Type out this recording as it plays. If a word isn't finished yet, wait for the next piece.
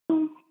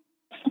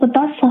The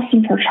best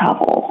lesson for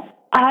travel.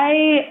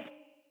 I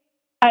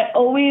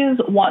always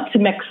want to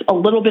mix a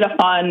little bit of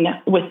fun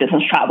with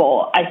business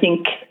travel. I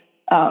think,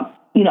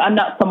 I'm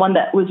not someone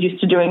that was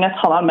used to doing a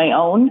ton on my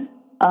own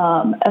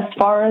as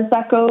far as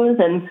that goes.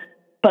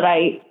 But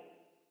I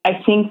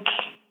think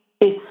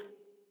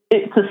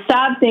it's a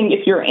sad thing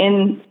if you're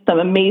in some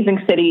amazing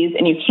cities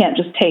and you can't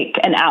just take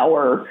an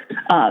hour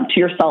to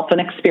yourself and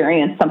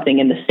experience something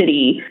in the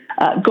city,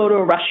 go to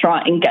a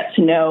restaurant and get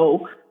to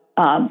know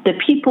the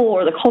people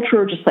or the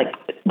culture, just like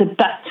the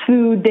best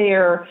food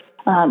there.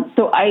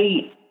 So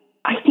I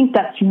think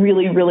that's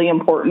really, really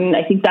important.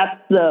 I think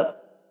that's the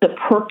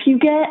perk you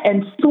get.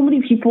 And so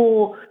many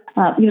people,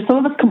 some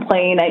of us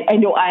complain. I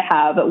know I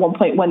have at one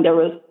point when there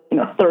was,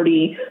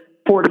 30,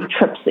 40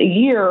 trips a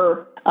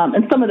year.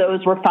 And some of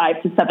those were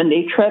 5 to 7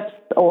 day trips,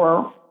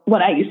 or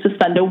when I used to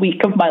spend a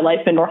week of my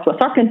life in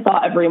Northwest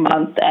Arkansas every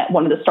month at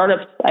one of the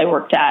startups I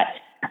worked at.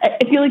 I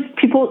feel like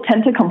people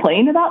tend to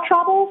complain about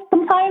travel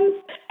sometimes.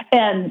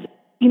 And,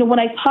 when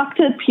I talk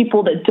to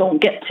people that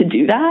don't get to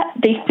do that,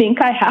 they think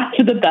I have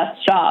the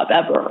best job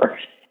ever.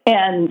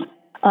 And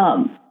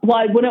while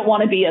I wouldn't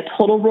want to be a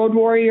total road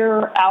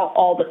warrior out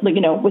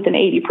with an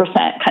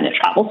 80% kind of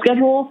travel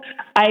schedule,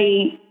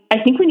 I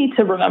think we need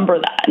to remember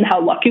that and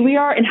how lucky we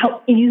are and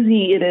how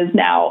easy it is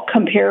now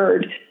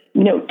compared,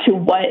 to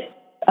what,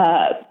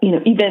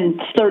 even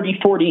 30,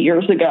 40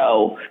 years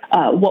ago,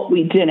 what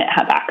we didn't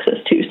have access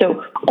to.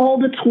 So all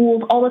the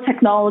tools, all the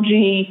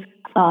technology,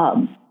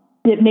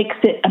 it makes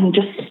it,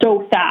 just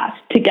so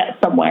fast to get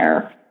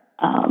somewhere.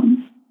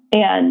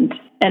 And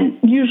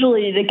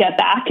usually to get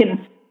back.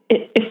 And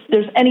if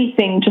there's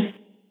anything, just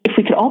if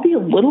we could all be a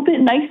little bit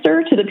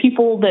nicer to the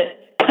people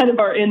that kind of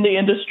are in the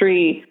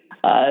industry,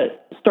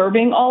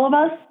 serving all of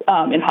us,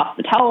 in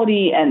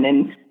hospitality and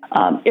in,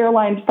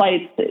 airline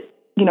flights,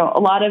 a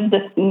lot of the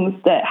things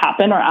that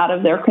happen are out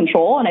of their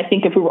control. And I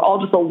think if we were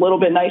all just a little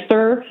bit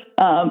nicer,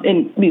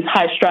 in these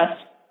high stress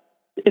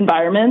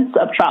environments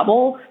of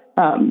travel,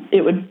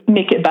 it would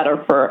make it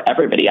better for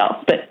everybody else.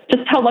 But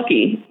just how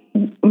lucky,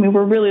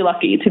 we're really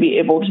lucky to be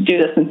able to do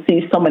this and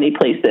see so many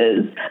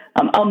places.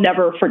 I'll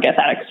never forget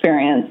that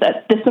experience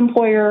at this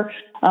employer,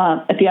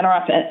 at the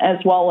NRF, as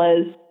well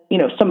as,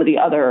 some of the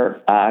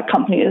other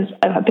companies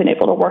I have been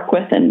able to work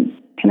with and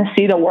kind of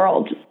see the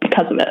world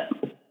because of it.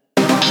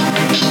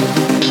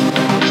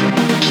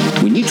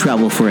 When you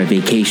travel for a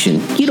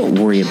vacation, you don't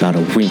worry about a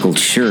wrinkled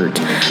shirt.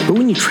 But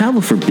when you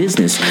travel for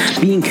business,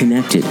 being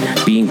connected,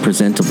 being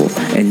presentable,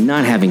 and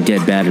not having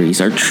dead batteries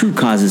are true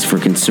causes for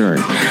concern.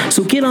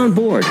 So get on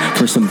board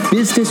for some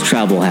business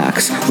travel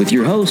hacks with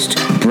your host,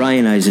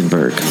 Brian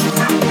Eisenberg.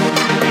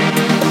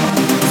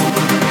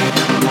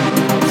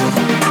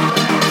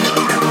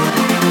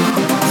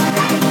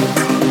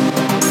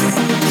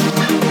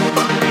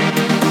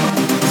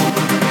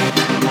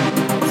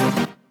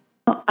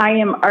 I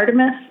am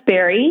Artemis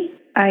Berry.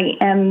 I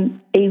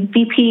am a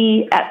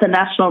VP at the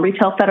National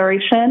Retail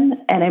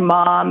Federation and a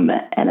mom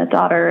and a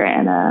daughter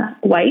and a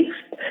wife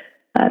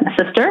and a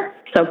sister.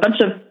 So a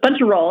bunch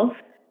of roles.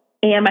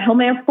 And my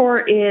home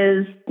airport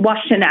is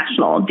Washington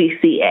National,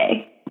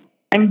 DCA.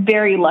 I'm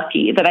very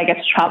lucky that I get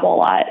to travel a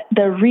lot.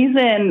 The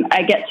reason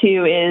I get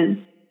to is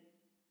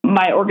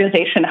my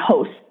organization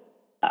hosts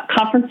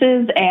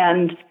conferences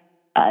and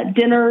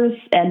dinners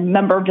and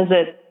member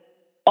visits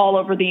all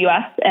over the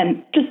U.S.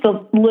 and just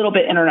a little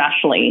bit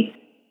internationally.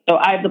 So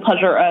I have the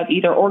pleasure of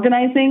either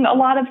organizing a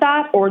lot of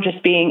that or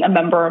just being a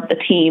member of the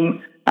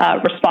team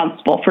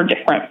responsible for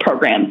different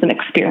programs and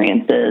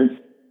experiences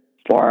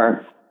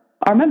for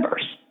our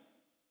members.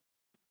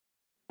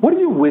 What do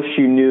you wish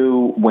you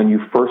knew when you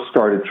first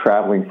started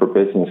traveling for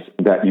business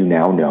that you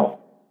now know?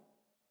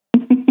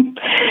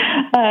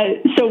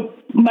 So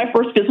my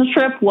first business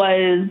trip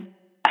was,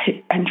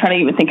 I'm trying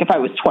to even think if I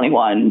was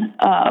 21.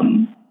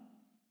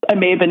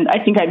 I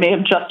think I may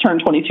have just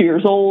turned 22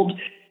 years old.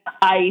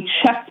 I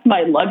checked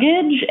my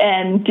luggage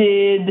and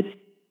did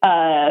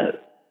a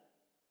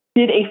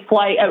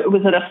flight. I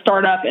was at a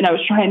startup and I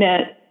was trying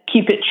to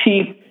keep it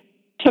cheap.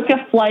 Took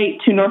a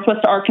flight to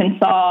Northwest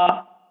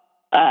Arkansas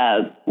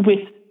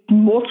with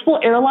multiple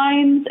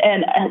airlines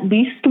and at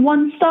least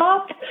one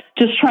stop,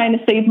 just trying to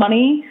save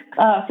money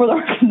for the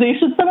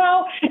organization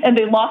somehow. And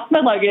they lost my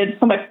luggage.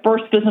 So my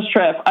first business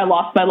trip, I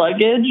lost my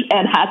luggage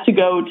and had to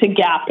go to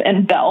Gap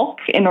and Belk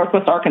in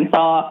Northwest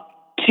Arkansas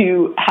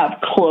to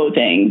have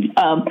clothing.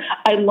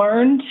 I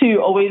learned to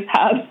always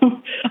have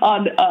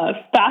on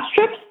fast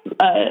trips,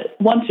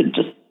 one, to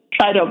just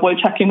try to avoid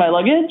checking my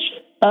luggage,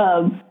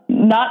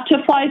 not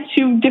to fly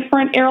to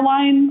different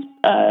airlines,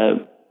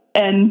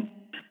 and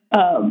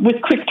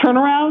with quick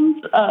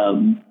turnarounds,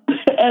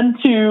 and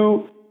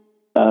to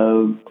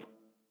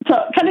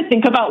kind of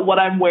think about what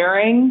I'm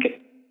wearing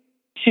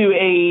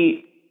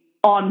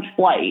on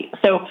flight.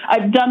 So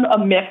I've done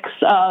a mix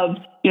of,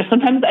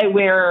 sometimes I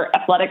wear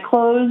athletic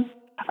clothes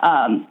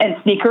and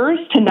sneakers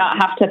to not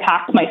have to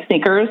pack my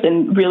sneakers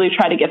and really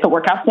try to get the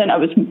workouts in. I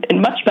was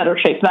in much better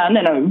shape then,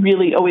 and I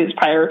really always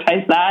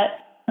prioritize that.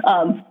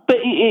 But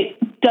it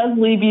does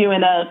leave you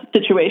in a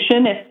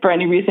situation if for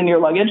any reason your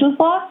luggage is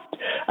lost.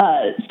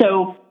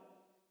 So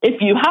if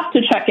you have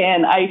to check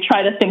in, I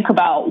try to think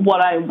about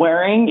what I'm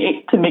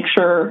wearing to make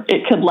sure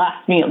it could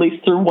last me at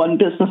least through one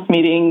business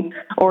meeting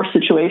or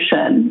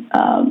situation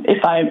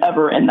if I'm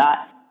ever in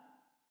that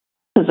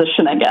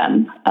position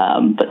again.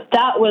 But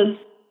that was,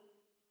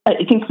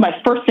 I think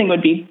my first thing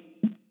would be,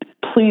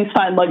 please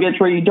find luggage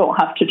where you don't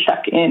have to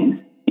check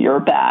in your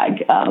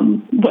bag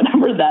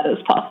whenever that is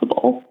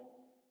possible.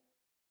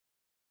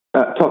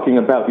 Talking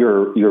about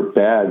your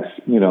bags,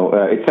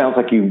 it sounds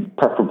like you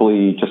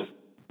preferably just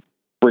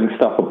bring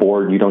stuff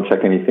aboard. You don't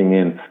check anything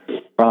in.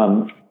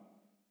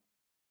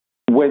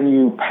 When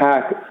you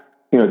pack,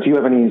 do you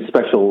have any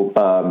special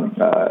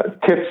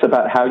tips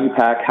about how you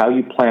pack, how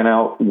you plan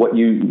out what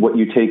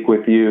you take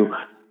with you?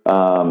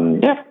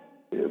 Yeah.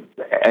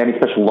 Any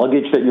special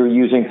luggage that you're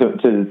using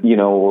to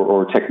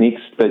or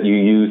techniques that you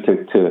use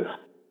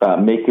to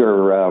make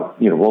your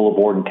roll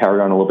aboard and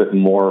carry on a little bit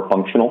more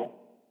functional?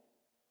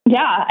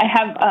 Yeah, I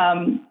have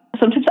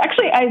some tips.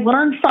 Actually, I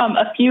learned from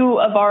a few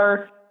of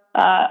our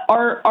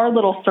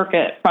little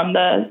circuit from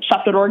the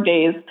shop.org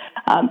days.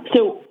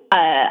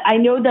 I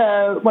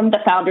know one of the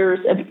founders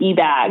of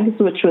eBags,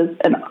 which is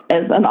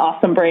an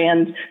awesome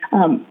brand.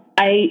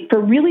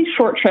 For really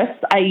short trips,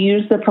 I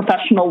use the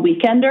Professional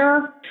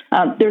Weekender.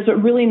 There's a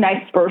really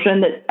nice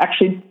version that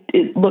actually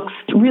it looks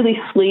really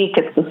sleek.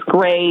 It's this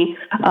gray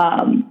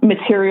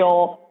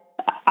material.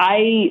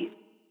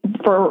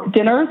 For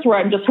dinners where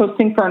I'm just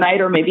hosting for a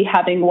night or maybe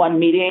having one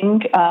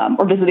meeting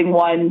or visiting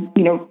one,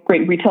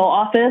 great retail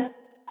office,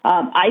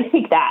 I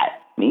take that.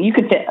 I mean, you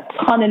could fit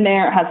a ton in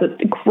there. It has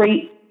a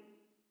great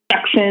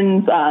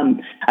sections.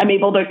 I'm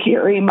able to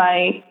carry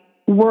my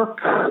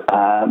work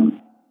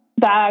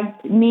bag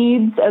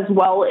needs as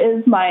well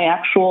as my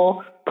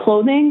actual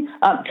clothing.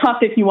 Tough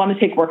if you want to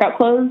take workout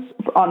clothes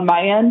on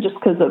my end just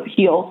because of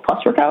heels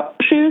plus workout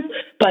shoes.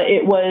 But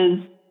it was,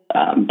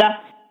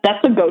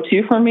 that's a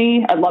go-to for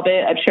me. I love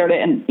it. I've shared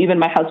it, and even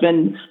my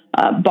husband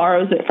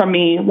borrows it from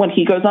me when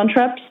he goes on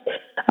trips.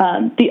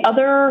 The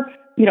other,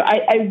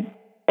 I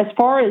as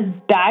far as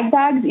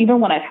bags, even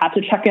when I've had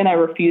to check in, I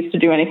refuse to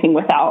do anything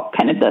without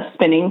kind of the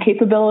spinning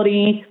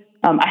capability.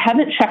 I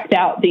haven't checked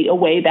out the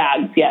away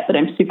bags yet, but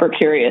I'm super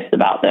curious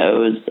about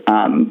those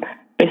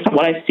based on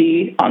what I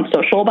see on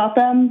social about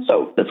them.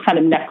 So that's kind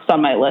of next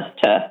on my list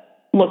to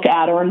look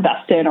at or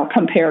invest in or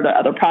compare to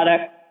other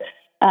products.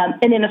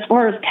 And then as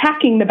far as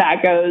packing the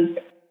bag goes,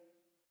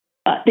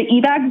 the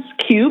eBags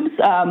cubes,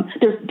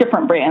 there's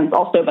different brands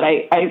also, but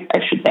I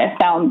should say I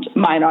found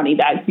mine on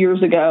eBags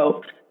years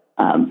ago.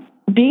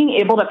 Being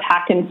able to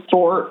pack and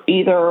sort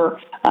either,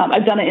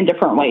 I've done it in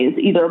different ways,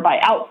 either by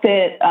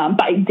outfit,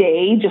 by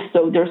day, just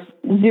so there's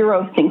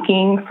zero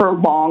thinking for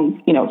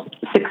long,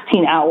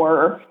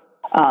 16-hour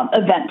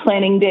event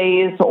planning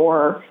days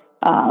or,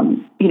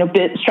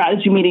 bit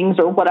strategy meetings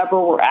or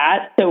whatever we're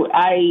at. So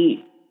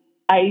I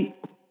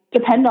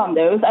depend on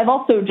those. I've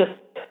also just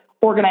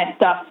organized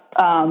stuff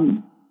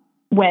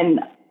when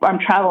I'm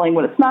traveling,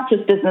 when it's not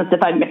just business,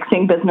 if I'm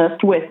mixing business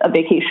with a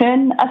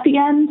vacation at the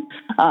end,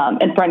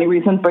 and for any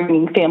reason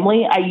bringing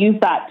family, I use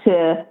that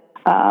to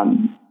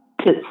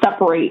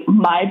separate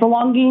my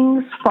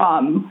belongings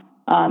from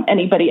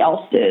anybody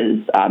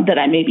else's that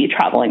I may be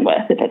traveling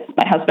with, if it's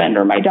my husband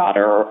or my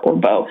daughter or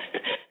both.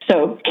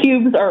 So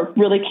cubes are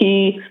really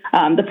key.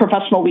 The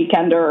Professional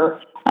Weekender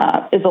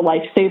is a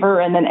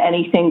lifesaver, and then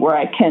anything where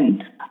I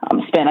can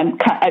spin.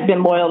 I've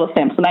been loyal to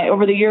Samsonite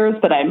over the years,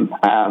 but I'm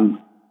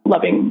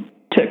loving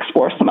to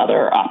explore some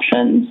other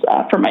options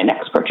for my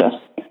next purchase.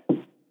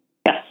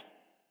 Yes.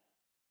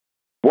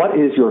 What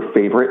is your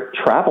favorite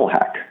travel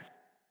hack?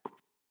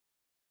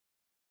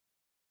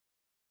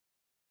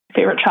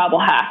 Favorite travel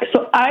hack.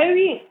 So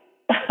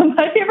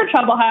my favorite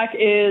travel hack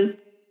is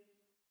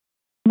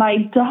my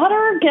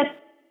daughter gets,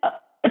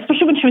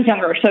 especially when she was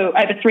younger. So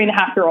I have a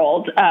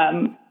 3.5-year-old,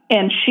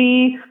 and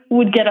she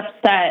would get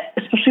upset,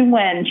 especially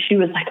when she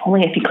was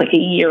only, I think, a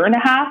year and a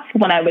half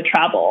when I would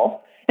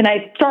travel. And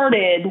I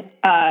started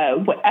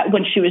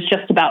when she was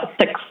just about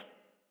 6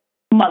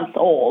 months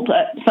old.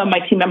 Some of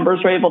my team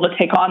members were able to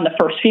take on the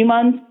first few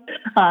months,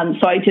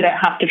 so I didn't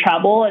have to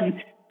travel.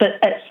 But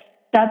at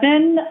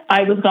 7,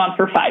 I was gone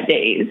for 5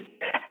 days,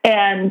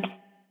 and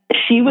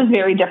she was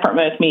very different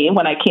with me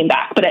when I came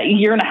back. But at 1.5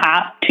 years,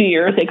 2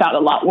 years, it got a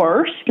lot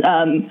worse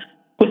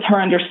with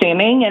her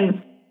understanding.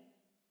 And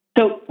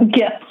so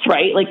gifts,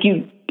 right?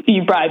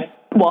 You bribe.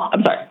 Well,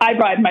 I'm sorry, I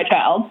bribed my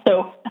child,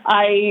 so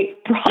I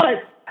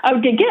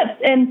would get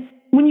gifts. And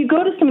when you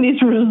go to some of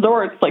these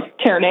resorts like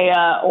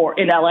Terranea or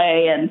in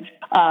LA and,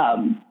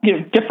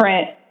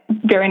 different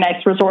very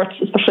nice resorts,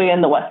 especially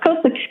in the West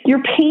Coast,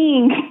 you're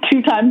paying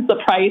 2 times the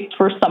price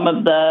for some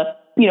of the,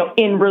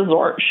 in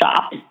resort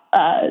shops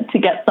to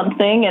get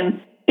something.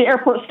 And the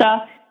airport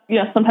stuff,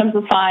 sometimes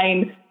is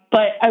fine,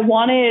 but I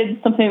wanted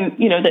something,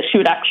 that she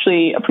would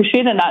actually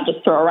appreciate and not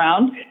just throw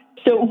around.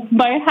 So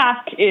my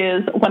hack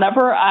is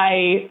whenever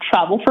I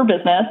travel for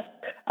business,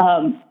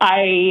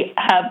 I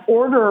have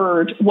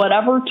ordered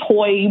whatever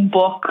toy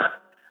book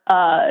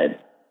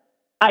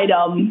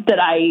item that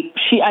I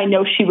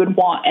know she would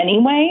want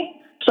anyway.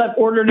 So I've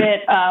ordered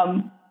it,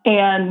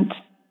 and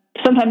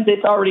sometimes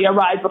it's already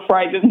arrived before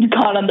I've even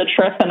gone on the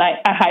trip, and I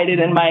hide it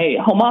in my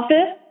home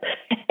office.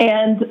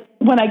 And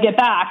when I get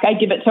back, I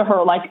give it to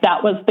her like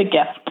that was the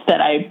gift that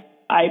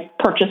I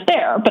purchased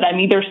there. But I'm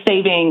either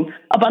saving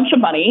a bunch of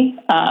money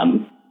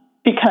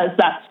because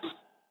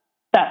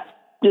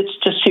it's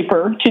just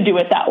cheaper to do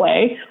it that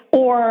way,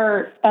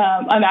 or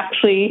I'm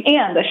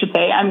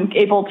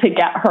able to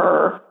get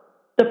her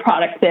the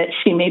product that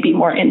she may be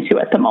more into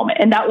at the moment.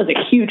 And that was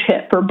a huge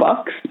hit for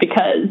books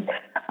because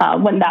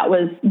when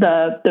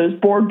those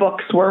board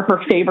books were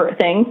her favorite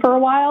thing for a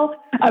while,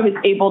 I was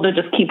able to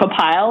just keep a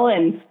pile.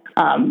 And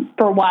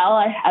for a while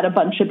I had a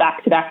bunch of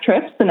back-to-back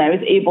trips, and I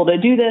was able to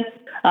do this,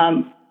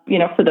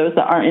 for those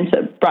that aren't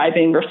into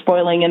bribing or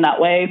spoiling in that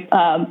way,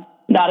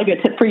 not a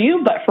good tip for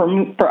you, but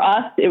for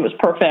us, it was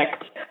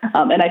perfect.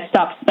 And I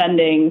stopped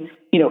spending,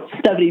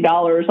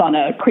 $70 on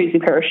a crazy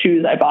pair of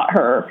shoes I bought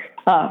her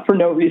for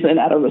no reason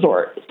at a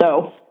resort.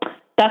 So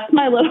that's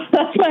my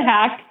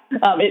hack.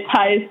 It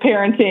ties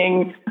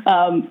parenting,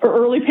 or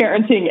early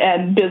parenting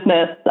and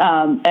business,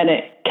 and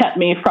it kept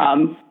me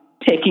from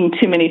taking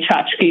too many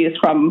tchotchkes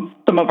from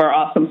some of our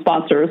awesome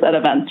sponsors at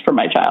events for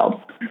my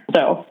child.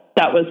 So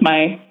that's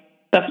my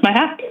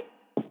hack.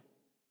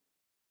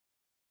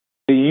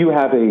 Do you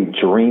have a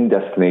dream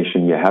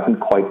destination you haven't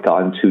quite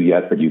gotten to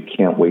yet, but you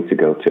can't wait to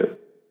go to?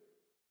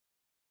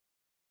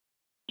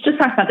 Just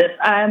talk about this.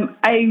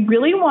 I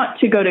really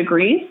want to go to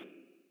Greece.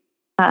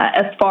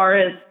 As far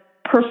as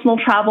personal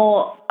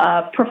travel,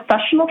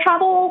 professional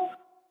travel,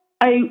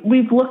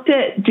 we've looked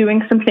at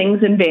doing some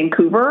things in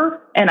Vancouver,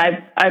 and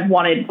I've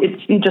wanted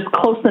it's just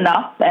close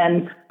enough,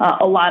 and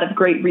a lot of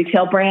great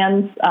retail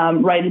brands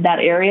right in that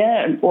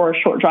area or a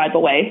short drive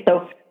away.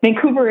 So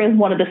Vancouver is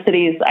one of the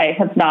cities I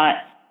have not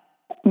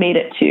made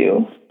it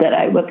to that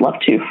I would love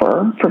to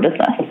for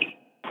business.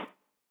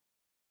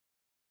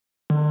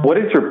 What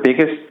is your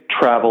biggest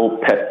travel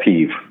pet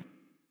peeve?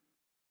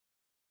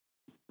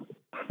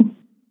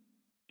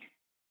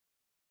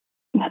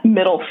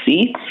 Middle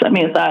seats. I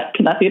mean,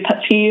 can that be a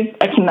pet peeve?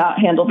 I cannot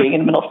handle being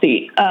in a middle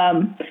seat.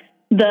 I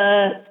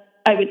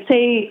would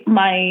say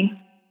my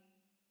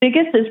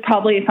biggest is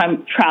probably if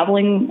I'm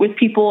traveling with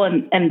people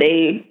and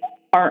they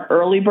aren't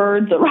early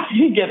birds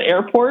arriving at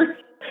airports.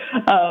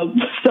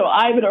 So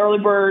I'm an early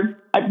bird.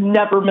 I've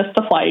never missed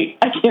a flight.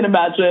 I can't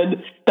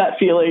imagine that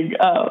feeling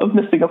of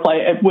missing a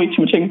flight. I have way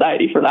too much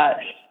anxiety for that.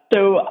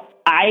 So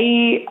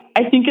I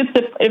think it's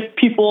if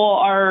people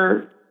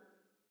are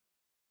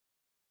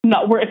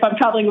if I'm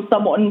traveling with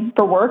someone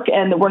for work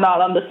and we're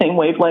not on the same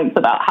wavelengths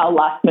about how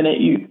last minute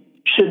you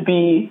should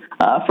be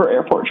for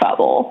airport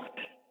travel.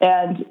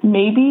 And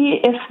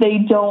maybe if they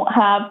don't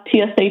have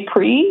TSA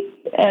pre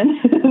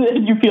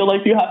and you feel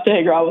like you have to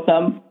hang around with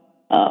them,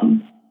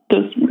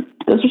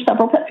 those are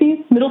several pet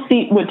peeves. Middle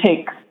seat would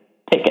take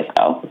it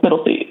though.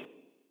 Middle seat.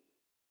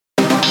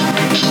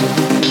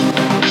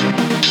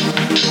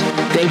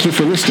 Thank you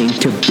for listening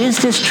to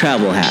Business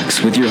Travel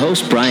Hacks with your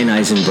host, Brian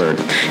Eisenberg.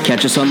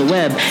 Catch us on the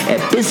web at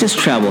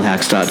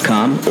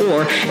businesstravelhacks.com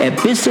or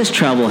at Business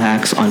Travel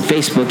Hacks on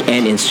Facebook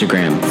and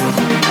Instagram.